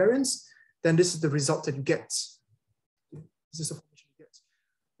shift invariance, then this is the result that you get. This is the formulation you get.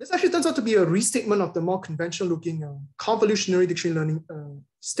 This actually turns out to be a restatement of the more conventional looking convolutionary dictionary learning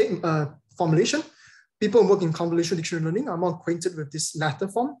formulation. People who work in convolutional dictionary learning are more acquainted with this latter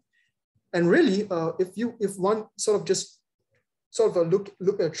form. And really, if one sort of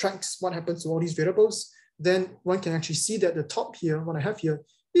tracks what happens to all these variables, then one can actually see that the top here, what I have here,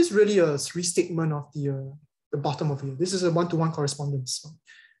 is really a restatement of the bottom of here. This is a one-to-one correspondence.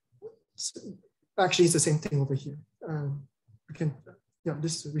 So actually, it's the same thing over here.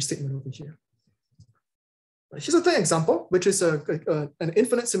 This is a restatement over here. Here's a third example, which is an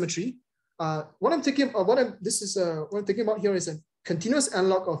infinite symmetry. What I'm thinking about here is a continuous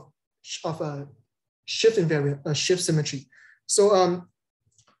analog of shift invariant, shift symmetry. So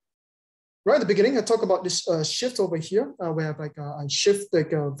right at the beginning, I talk about this shift over here, where like I shift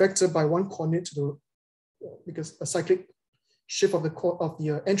like a vector by one coordinate to the, because a cyclic shift of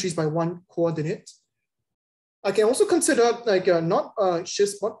the entries by one coordinate. I can also consider like not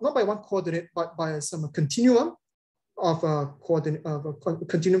shifts, not by one coordinate, but by some continuum of a coordinate of a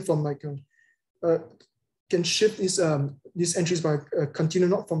continuum from like can shift these entries by a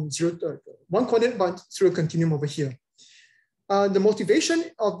continuum not from 0 to one coordinate, but through a continuum over here. The motivation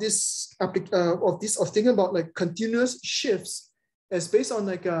of this of thinking about like continuous shifts is based on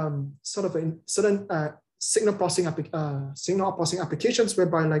like sort of a certain signal processing applications,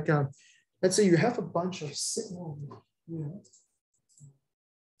 whereby like let's say you have a bunch of signal here.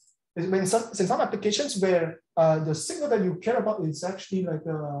 In some applications where the signal that you care about is actually like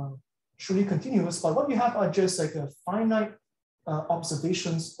truly continuous, but what you have are just like a finite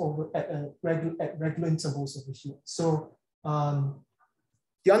observations over at regular intervals over here. So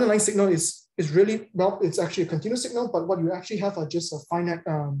the underlying signal is really, well, it's actually a continuous signal, but what you actually have are just a finite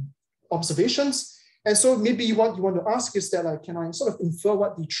observations. And so maybe what you want to ask is that can I sort of infer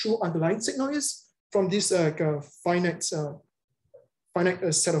what the true underlying signal is from this finite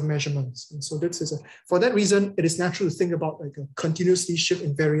set of measurements? And so this is for that reason, it is natural to think about like a continuously shift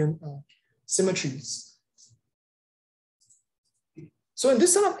invariant symmetries. So in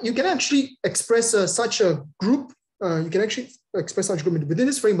this setup, you can actually express such a group. You can actually express such a group within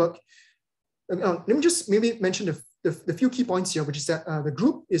this framework. Let me just maybe mention the few key points here, which is that the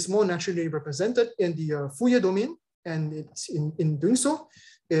group is more naturally represented in the Fourier domain, and it's in doing so,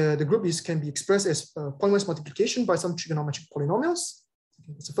 the group can be expressed as pointwise multiplication by some trigonometric polynomials.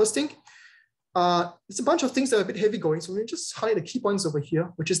 Okay, that's the first thing. It's a bunch of things that are a bit heavy going, so let me just highlight the key points over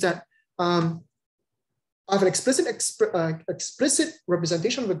here, which is that I have an explicit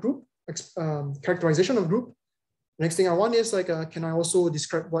representation of a group, characterization of a group. Next thing I want is like, can I also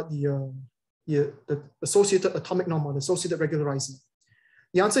describe what the associated atomic norm or the associated regularizer?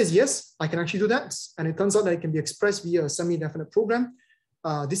 The answer is yes, I can actually do that. And it turns out that it can be expressed via a semi-definite program.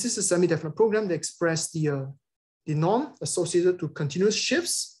 This is a semi-definite program that expresses the norm associated to continuous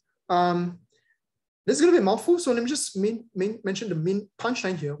shifts. This is going to be a mouthful, so let me just mention the main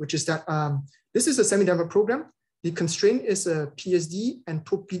punchline here, which is that this is a semi-definite program. The constraint is a PSD and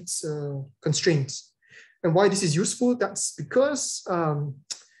Toeplitz constraints. And why this is useful, that's because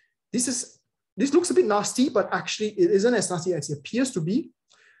this looks a bit nasty, but actually it isn't as nasty as it appears to be.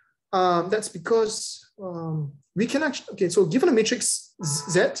 That's because we can actually, okay, so given a matrix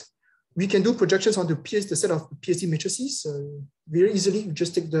Z, we can do projections onto the set of PSD matrices very easily. You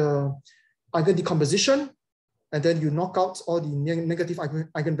just take the eigen decomposition, and then you knock out all the negative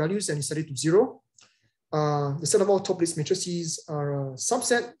eigenvalues and you set it to 0. The set of all Toeplitz matrices are a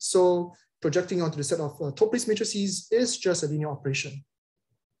subset, so projecting onto the set of Toeplitz matrices is just a linear operation.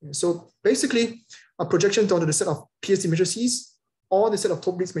 So basically, a projection onto the set of PSD matrices or the set of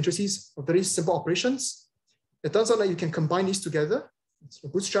Toeplitz matrices are very simple operations. It turns out that you can combine these together, it's a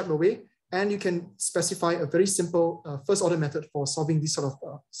bootstrap away, and you can specify a very simple first order method for solving these sort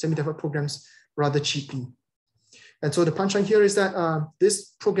of semi-definite programs rather cheaply. And so the punchline here is that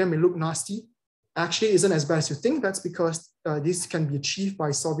this program may look nasty, actually isn't as bad as you think. That's because this can be achieved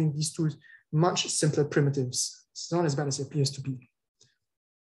by solving these two much simpler primitives. It's not as bad as it appears to be.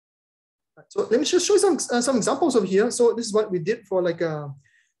 So let me just show you some examples over here. So this is what we did for like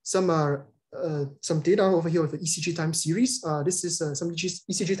some data over here with the ECG time series. This is some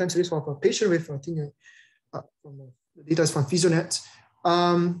ECG time series for a patient with, I think, from the data is from PhysioNet.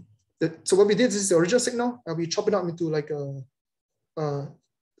 So what we did is the original signal. We chop it up into like a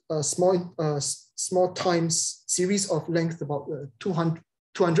small times series of length about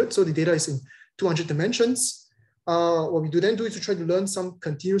 200. So the data is in 200 dimensions. What we then do is to try to learn some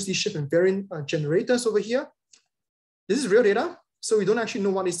continuously shift invariant generators over here. This is real data, so we don't actually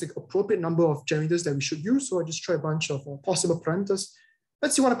know what is the appropriate number of generators that we should use. So I just try a bunch of possible parameters.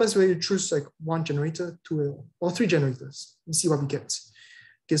 Let's see what happens when you choose like one generator, or 3 generators, and see what we get.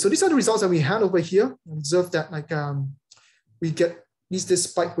 Okay, so these are the results that we had over here. Observe that like we get this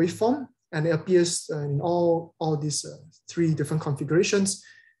spike waveform, and it appears in all these 3 different configurations.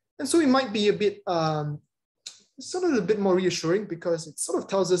 And so it might be a bit sort of a bit more reassuring, because it sort of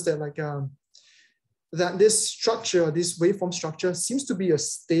tells us that like that this structure, this waveform structure, seems to be a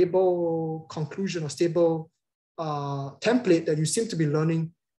stable conclusion or stable template that you seem to be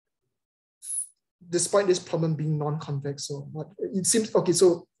learning, despite this problem being non-convex. So it seems okay.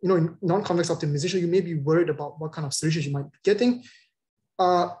 So in non-convex optimization, you may be worried about what kind of solutions you might be getting.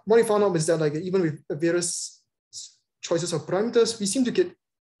 What we found out is that like even with various choices of parameters, we seem to get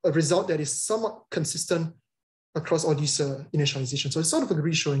a result that is somewhat consistent across all these initializations. So it's sort of a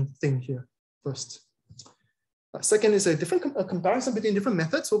reassuring thing here first. Second is a different comparison between different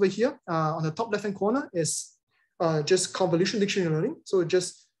methods over here. On the top left-hand corner is just convolutional dictionary learning. So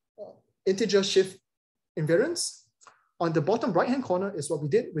just integer shift invariance. On the bottom right-hand corner is what we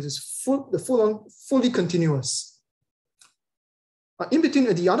did, which is fully continuous. In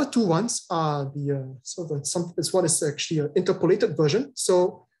between the other two ones are it's what is actually an interpolated version.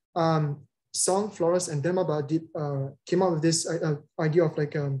 So Song, Flores, and Demaba came up with this idea of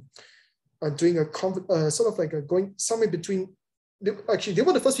like doing a sort of like going somewhere between. They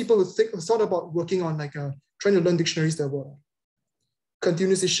were the first people who thought about working on like trying to learn dictionaries that were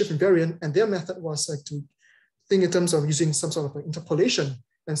continuously shift invariant, and their method was like to think in terms of using some sort of like interpolation.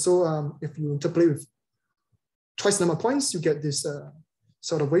 And so if you interpolate with twice the number of points, you get this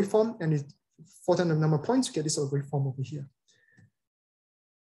sort of waveform, and if 4 times the number of points, you get this sort of waveform over here.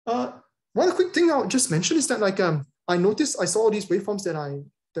 One quick thing I'll just mention is that like I saw all these waveforms that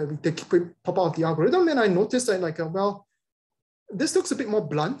they pop out of the algorithm, and I noticed that like well, this looks a bit more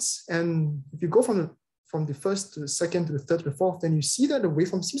blunt. And if you go from the first to the second to the third to the fourth, then you see that the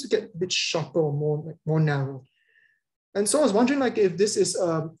waveform seems to get a bit sharper or more narrow. And so I was wondering like if this is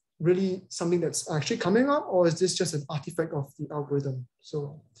really something that's actually coming up, or is this just an artifact of the algorithm?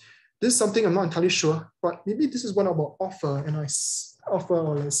 So this is something I'm not entirely sure, but maybe this is what I will offer, and I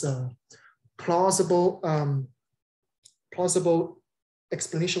offer this plausible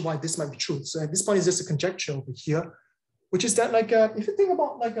explanation why this might be true. So at this point, it's just a conjecture over here, which is that like if you think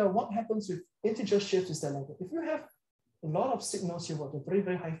about like what happens with integer shifts is that like if you have a lot of signals here with a very,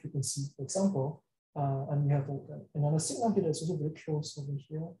 very high frequency, for example, and you have another signal here that's also very close over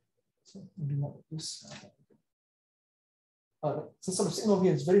here. So maybe not this. So sort of signal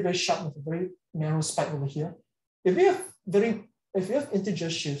here is very, very sharp with a very narrow spike over here. If you have integer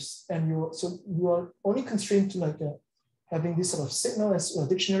shifts and you are only constrained to like having this sort of signal as a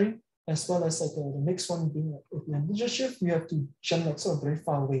dictionary, as well as like the next one being like an integer shift, you have to jump like sort of very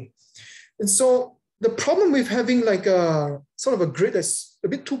far away. And so the problem with having like a sort of a grid that's a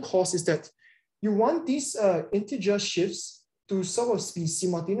bit too coarse is that you want these integer shifts to sort of be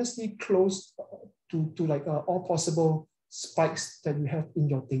simultaneously close to like all possible spikes that you have in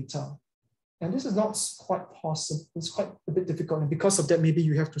your data. And this is not quite possible. It's quite a bit difficult. And because of that, maybe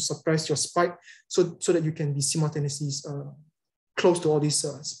you have to suppress your spike so that you can be simultaneously close to all these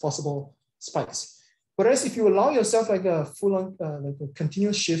possible spikes. Whereas if you allow yourself like a full-on like a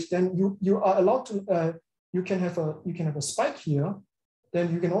continuous shift, then you are allowed to you can have a spike here,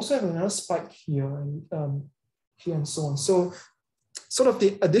 then you can also have another spike here and here and so on. So sort of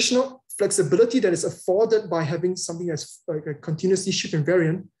the additional flexibility that is afforded by having something that's like a continuously shift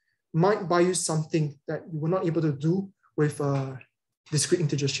invariant might buy you something that you were not able to do with discrete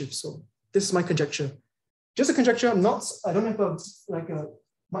integer shifts. So this is my conjecture. Just a conjecture. I don't have a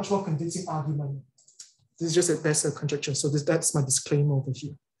much more convincing argument. This is just at best a conjecture. So that's my disclaimer over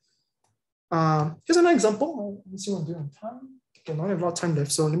here. Here's another example. Let's see what I'm doing on time. Okay, I don't have a lot of time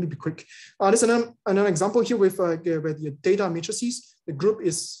left, so let me be quick. There's another example here with where the data matrices. The group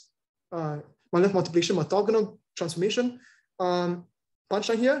is one-left multiplication, orthogonal transformation.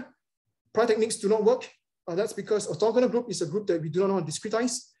 Punchline here. Prior techniques do not work. That's because orthogonal group is a group that we do not know how to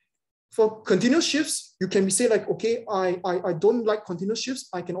discretize. For continuous shifts, you can say like, okay, I don't like continuous shifts.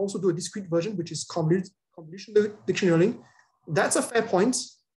 I can also do a discrete version, which is convolutional dictionary learning. That's a fair point.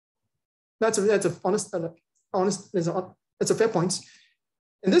 That's a fair point.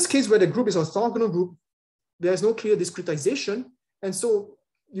 In this case, where the group is an orthogonal group, there's no clear discretization, and so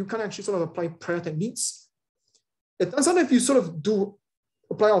you can actually sort of apply prior techniques. It turns out if you sort of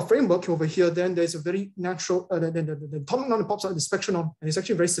apply our framework over here, then there's a very natural, the atomic number pops out the spectral norm, and it's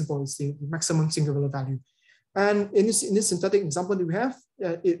actually very simple. It's the maximum singular value. And in this synthetic example that we have,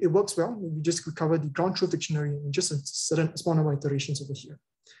 it works well. We just recover the ground truth dictionary in just a certain small number of iterations over here.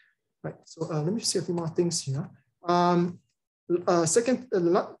 Right, so let me see a few more things here.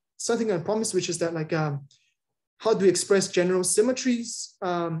 Something I promised, which is that like, how do we express general symmetries?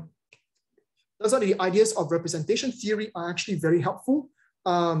 Those are the ideas of representation theory are actually very helpful.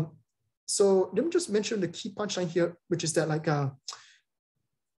 So let me just mention the key punchline here, which is that like, I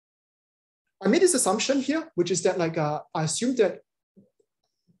made this assumption here, which is that like, I assumed that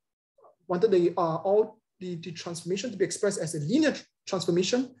wanted the transformation to be expressed as a linear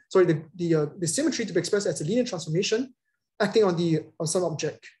transformation. Sorry, the symmetry to be expressed as a linear transformation acting on some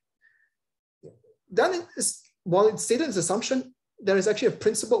object. Then while it's stated as assumption, there is actually a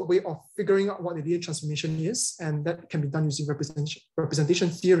principled way of figuring out what the linear transformation is, and that can be done using representation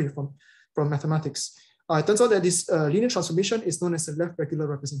theory from mathematics. It turns out that this linear transformation is known as a left regular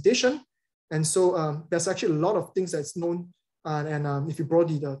representation. And so there's actually a lot of things that's known. And if you brought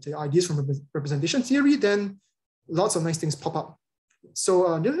the ideas from representation theory, then lots of nice things pop up. So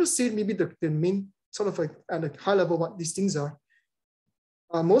let me just say maybe the main sort of like at a high level what these things are.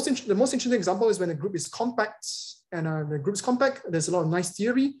 The most interesting example is when a group is compact, and the group is compact, there's a lot of nice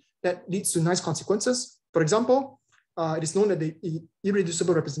theory that leads to nice consequences. For example, it is known that the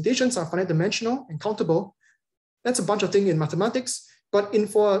irreducible representations are finite dimensional and countable. That's a bunch of things in mathematics, but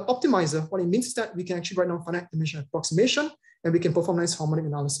for optimizer, what it means is that we can actually write down finite dimensional approximation, and we can perform nice harmonic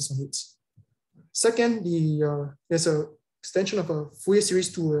analysis on it. Second, there's an extension of a Fourier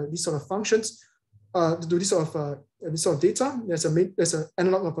series to these sort of functions, to do this sort of data. There's an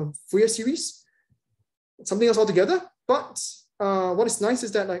analog of a Fourier series, something else altogether. But what is nice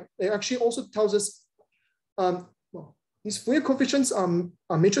is that like it actually also tells us well, these Fourier coefficients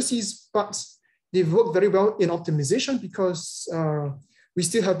are matrices, but they work very well in optimization because we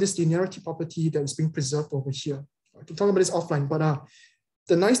still have this linearity property that is being preserved over here. I can talk about this offline, but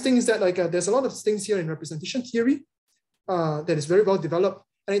the nice thing is that like there's a lot of things here in representation theory that is very well developed,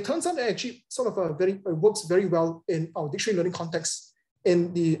 and it turns out that actually sort of works very well in our dictionary learning context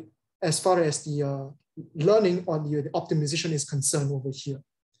as far as the learning or the optimization is concerned over here.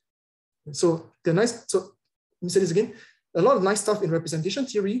 So let me say this again, a lot of nice stuff in representation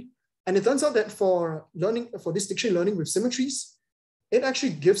theory, and it turns out that for this dictionary learning with symmetries, it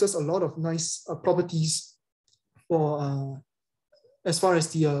actually gives us a lot of nice properties for as far as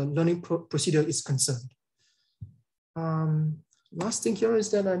the learning procedure is concerned. Last thing here is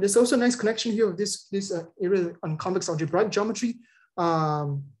that there's also a nice connection here with this area on convex algebraic geometry.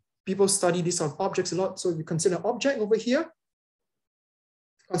 People study these sort of objects a lot. So you consider an object over here,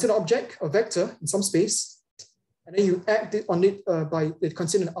 consider object, a vector in some space, and then you act on it by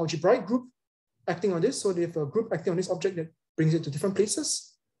consider an algebraic group acting on this. So they have a group acting on this object that brings it to different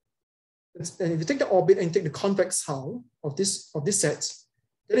places. And if you take the orbit and take the convex hull of this set,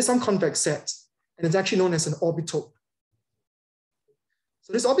 there is some convex set, and it's actually known as an orbitope.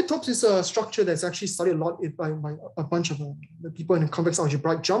 So this orbitopes is a structure that's actually studied a lot by a bunch of the people in convex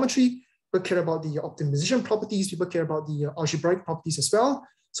algebraic geometry. People care about the optimization properties. People care about the algebraic properties as well.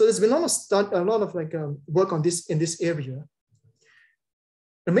 So there's been a lot of like work on this in this area.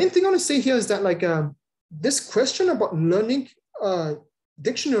 The main thing I want to say here is that like this question about learning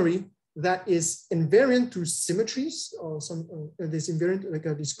dictionary that is invariant to symmetries or some this invariant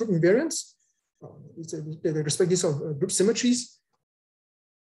like these group invariants, they respect these sort of group symmetries,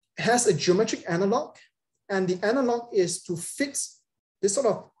 has a geometric analog, and the analog is to fix this sort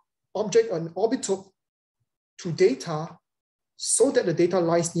of object, an orbitope, to data so that the data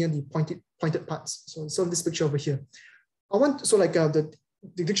lies near the pointed parts. So this picture over here. The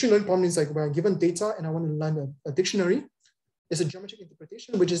dictionary learning problem is like we're given data and I want to learn a dictionary. It's a geometric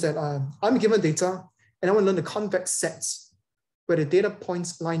interpretation, which is that I'm given data and I want to learn the convex sets where the data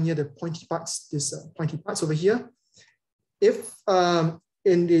points lie near the pointy parts, this pointy parts over here. If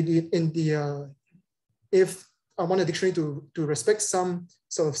if I want a dictionary to respect some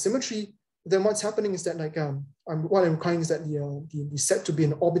sort of symmetry, then what's happening is that like what I'm requiring is that the set to be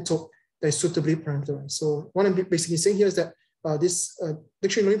an orbitope that is suitably parameterized. So what I'm basically saying here is that this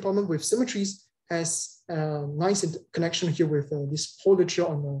dictionary learning problem with symmetries has a nice connection here with this whole literature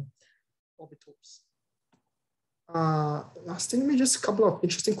on orbitopes. Last thing, maybe just a couple of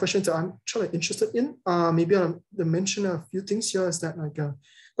interesting questions that I'm interested in. Maybe I'll mention a few things here is that like a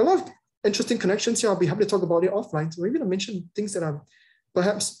lot of interesting connections here. I'll be happy to talk about it offline. So maybe I'll mention things that are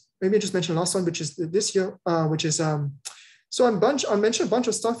perhaps, maybe I just mentioned the last one, which is this here, which is, so I mentioned a bunch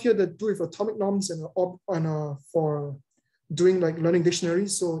of stuff here that do with atomic norms and for doing like learning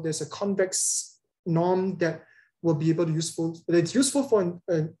dictionaries. So there's a convex norm that will be able to that's useful for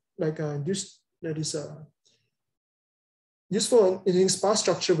useful in sparse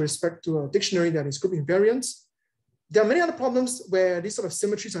structure with respect to a dictionary that is group invariance. There are many other problems where these sort of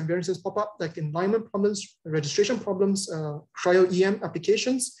symmetries and variances pop up, like alignment problems, registration problems, cryo-EM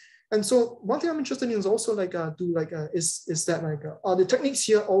applications. And so one thing I'm interested in is also like is that like are the techniques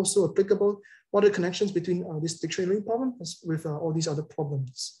here also applicable? What are the connections between this dictionary learning problem with all these other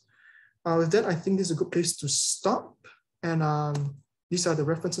problems? With that, I think this is a good place to stop. And these are the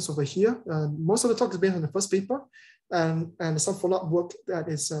references over here. Most of the talk is based on the first paper, and some follow-up work that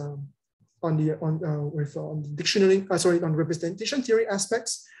is on the dictionary, on representation theory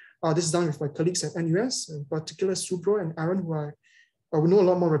aspects. This is done with my colleagues at NUS, in particular Subro and Aaron, who know a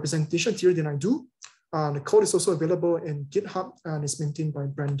lot more representation theory than I do. The code is also available in GitHub and is maintained by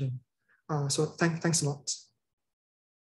Brandon. So thanks a lot.